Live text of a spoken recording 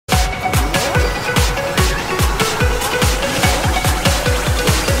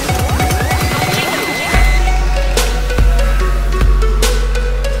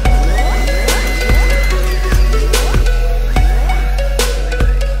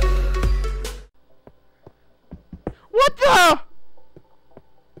the?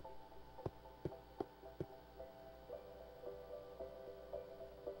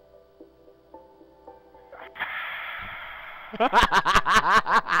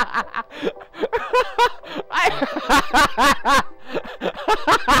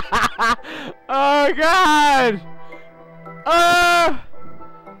 Oh God!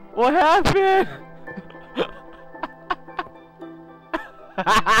 What happened?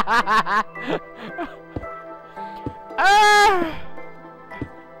 I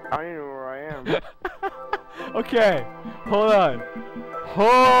don't even know where I am. Okay, hold on.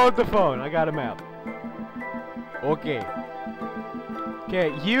 Hold the phone. I got a map. Okay.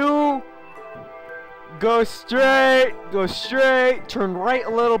 Okay, you go straight, turn right a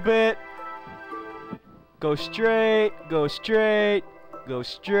little bit. Go straight, go straight, go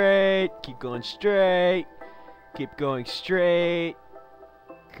straight, keep going straight, keep going straight,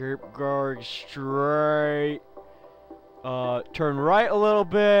 keep going straight. Turn right a little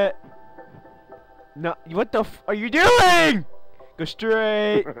bit. No, what the f are you doing? Go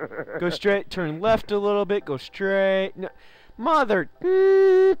straight, go straight, turn left a little bit, go straight. No, mother.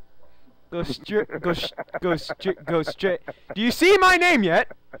 Go straight, go straight, go straight. Do you see my name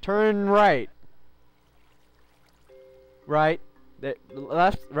yet? Turn right. Right,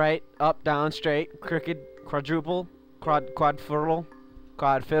 left, right, up, down, straight, crooked, quadruple, quad fiddle,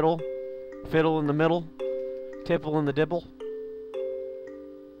 fiddle in the middle, tipple in the dibble.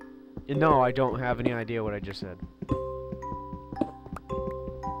 No, I don't have any idea what I just said.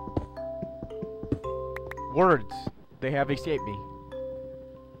 Words, they have escaped me.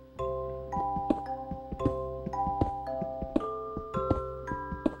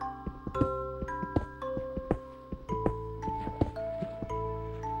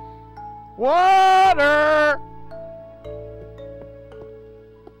 Water!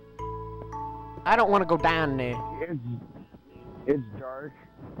 I don't want to go down there. It's dark.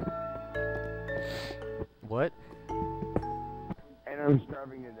 What? And I'm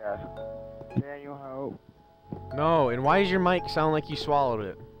starving to death. Daniel, help. No, and why does your mic sound like you swallowed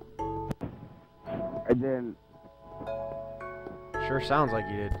it? I didn't. Sure sounds like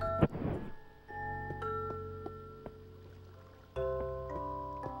you did.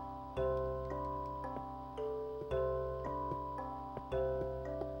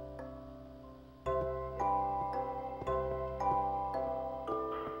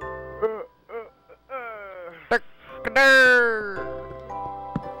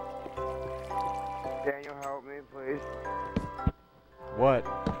 Daniel, help me, please. What?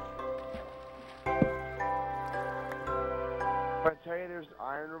 If I tell you there's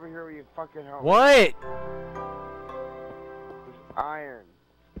iron over here, will you fucking help me? What? There's iron.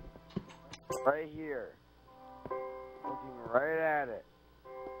 Right here. Looking right at it.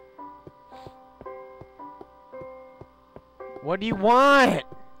 What do you want?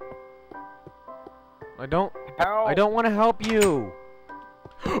 I don't want to help you.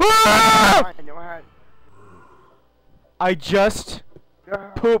 Ah! I just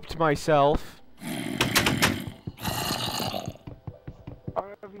pooped myself. I don't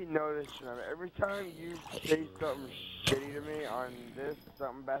know if you noticed, every time you say something shitty to me on this,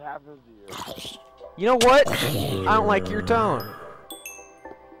 something bad happens to you. You know what? I don't like your tone.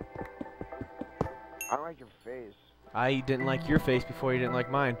 I don't like your face. I didn't like your face before you didn't like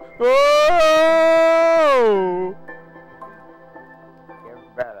mine. Oh! You have a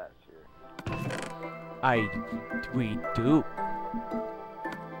badass here. We do.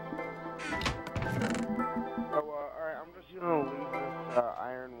 Oh, alright, I'm just gonna leave this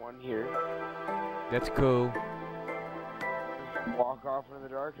iron one here. That's cool. Just walk off into the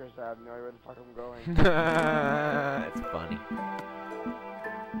darkness. I have no idea where the fuck I'm going. That's funny.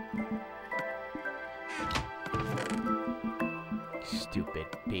 Stupid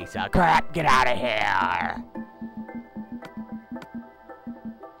piece of crap, get out of here!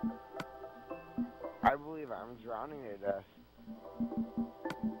 I believe I'm drowning to death.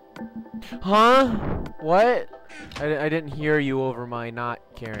 Huh? What? I didn't hear you over my not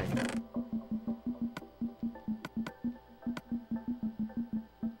caring.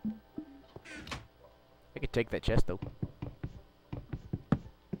 I could take that chest though.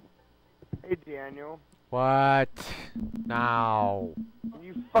 Hey Daniel. What? Now. Can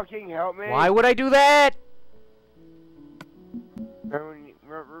you fucking help me? Why would I do that?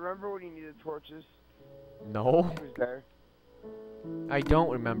 Remember when you needed torches? No. Who's there? I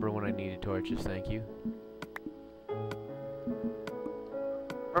don't remember when I needed torches, thank you.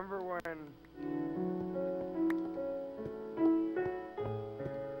 Remember when...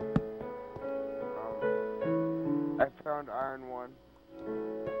 I found iron one.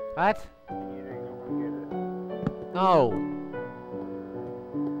 What? You didn't go and get it. No.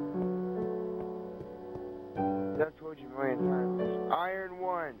 I've told you a million times. Iron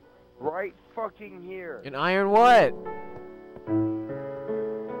 1. Right fucking here. An iron what?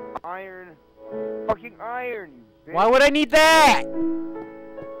 Iron. Fucking iron, you bitch. Why would I need that?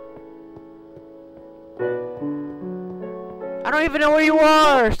 I don't even know where you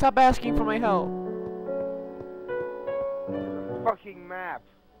are. Stop asking for my help. Fucking map.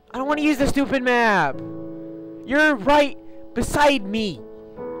 I don't want to use the stupid map. You're right beside me.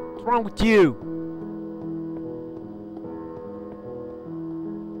 What's wrong with you?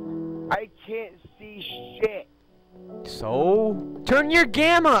 I can't see shit. So? Turn your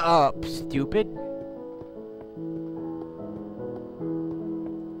gamma up, stupid.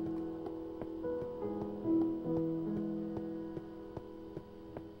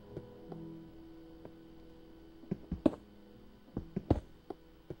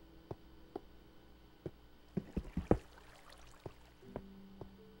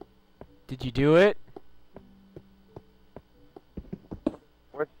 Did you do it?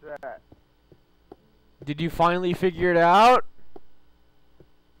 What's that? Did you finally figure it out?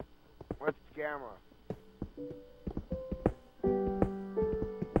 What's gamma?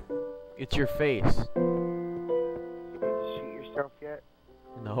 It's your face. You need to shoot yourself yet?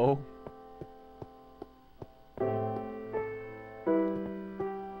 No.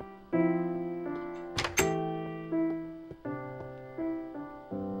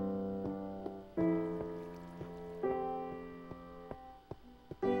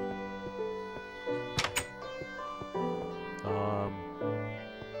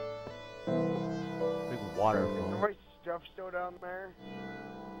 Big water Is flow. my stuff still down there?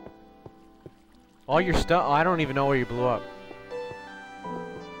 All your stuff. I don't even know where you blew up.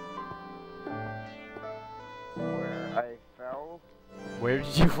 Where I fell? Where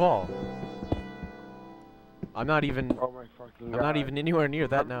did you fall? I'm not even. Oh my fucking God. I'm not even anywhere near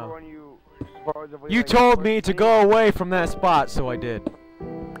that Remember now. when you supposedly, You like, told me pushed to go away from that spot, so I did.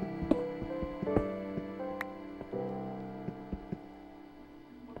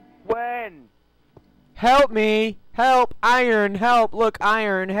 When? Help me! Help! Iron! Help! Look,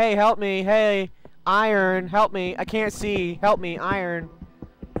 iron! Hey, help me! Hey! Iron! Help me! I can't see! Help me! Iron!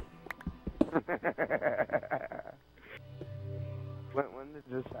 When did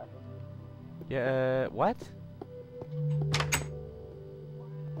this happen? Yeah, what?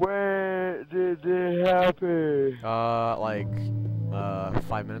 When did it happen? Like,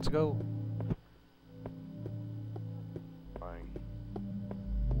 5 minutes ago? Fine.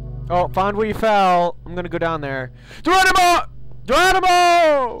 Oh, found where you fell. I'm gonna go down there. Geronimo!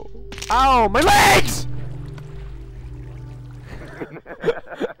 Geronimo! Ow, my legs!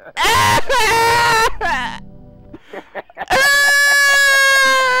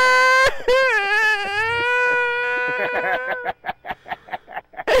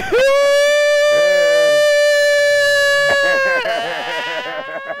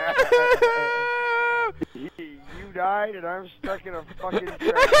 You died and I'm stuck in a fucking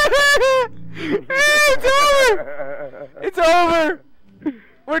trap. It's over! It's over!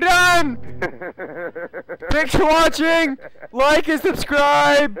 We're done! Thanks for watching! Like and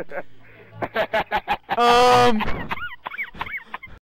subscribe!